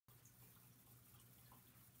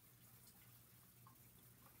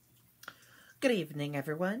Good evening,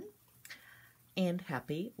 everyone, and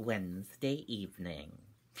happy Wednesday evening.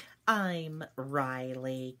 I'm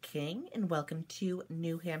Riley King, and welcome to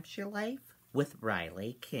New Hampshire Life with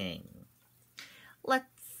Riley King.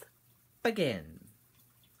 Let's begin.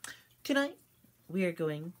 Tonight, we are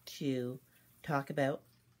going to talk about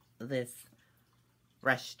this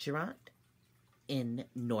restaurant in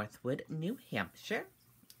Northwood, New Hampshire.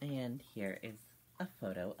 And here is a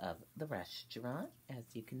photo of the restaurant, as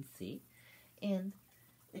you can see. And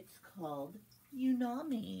it's called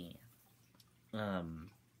Umami.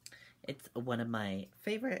 It's one of my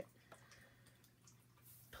favorite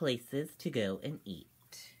places to go and eat.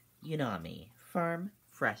 Umami Farm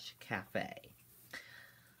Fresh Cafe.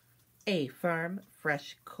 A farm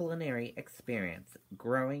fresh culinary experience.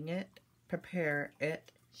 Growing it, prepare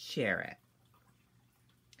it, share it.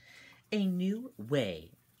 A new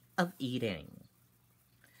way of eating.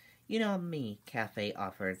 Umami Cafe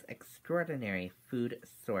offers extraordinary food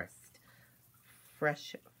sourced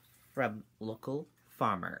fresh from local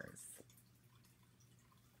farmers.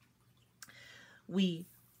 We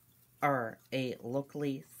are a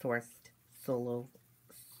locally sourced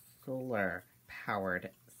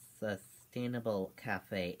solar-powered sustainable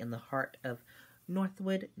cafe in the heart of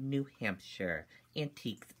Northwood, New Hampshire,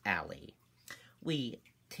 Antiques Alley. We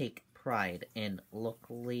take pride in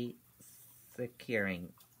locally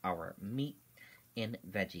securing our meat and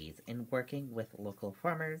veggies and working with local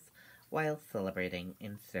farmers while celebrating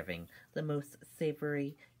and serving the most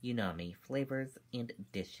savory umami flavors and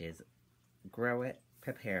dishes. Grow it,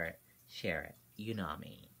 prepare it, share it.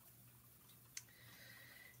 Umami.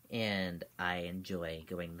 And I enjoy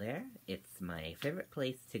going there. It's my favorite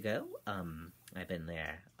place to go. I've been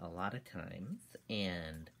there a lot of times,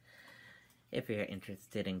 and if you're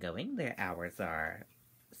interested in going, their hours are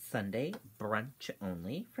Sunday brunch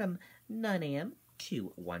only from 9 a.m.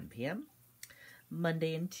 to 1 p.m.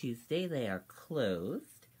 Monday and Tuesday they are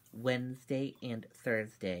closed. Wednesday and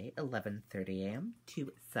Thursday 11:30 a.m.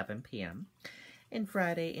 to 7 p.m. And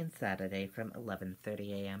Friday and Saturday from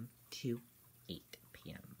 11:30 a.m. to 8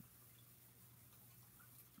 p.m.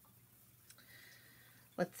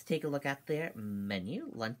 Let's take a look at their menu,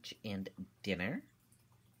 lunch and dinner.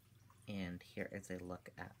 And here is a look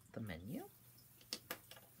at the menu.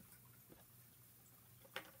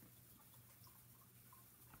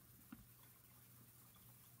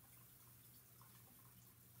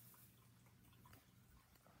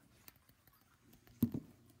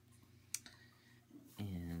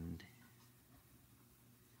 And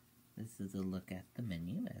this is a look at the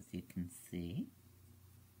menu, as you can see.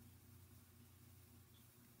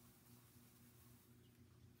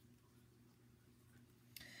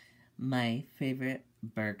 My favorite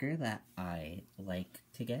burger that I like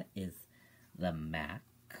to get is the Mac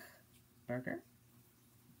burger.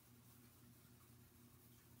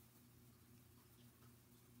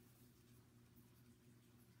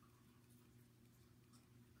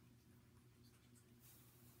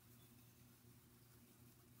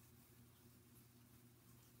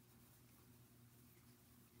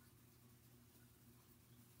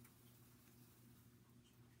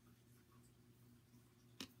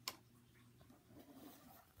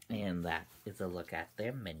 And that is a look at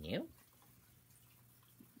their menu.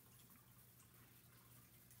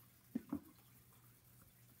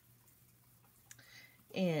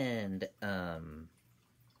 And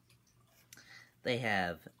they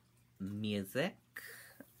have music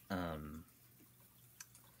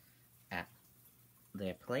at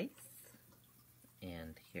their place.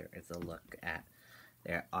 And here is a look at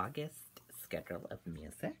their August schedule of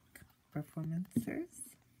music performances.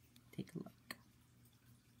 Take a look.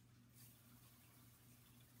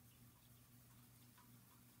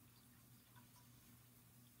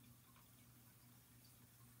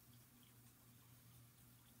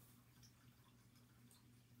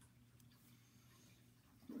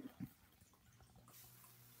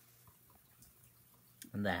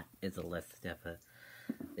 And that is a list of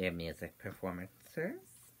their music performances.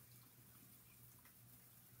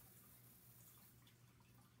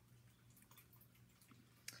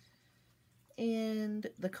 And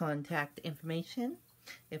the contact information,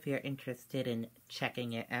 if you're interested in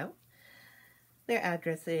checking it out. Their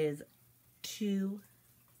address is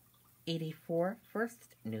 284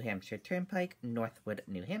 First New Hampshire Turnpike, Northwood,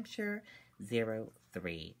 New Hampshire,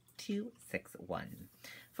 03261.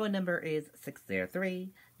 Phone number is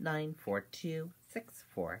 603-942-6427.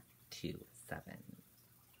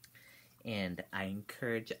 And I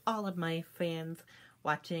encourage all of my fans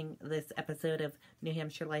watching this episode of New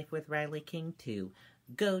Hampshire Life with Riley King to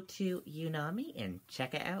go to Umami and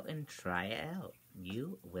check it out and try it out.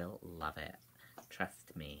 You will love it.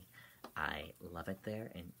 Trust me. I love it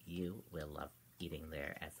there, and you will love eating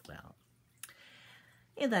there as well.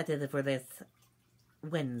 And that is it for this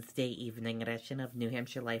Wednesday evening edition of New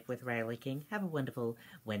Hampshire Life with Riley King. Have a wonderful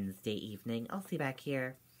Wednesday evening. I'll see you back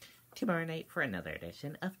here tomorrow night for another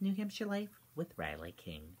edition of New Hampshire Life with Riley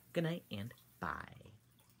King. Good night and bye.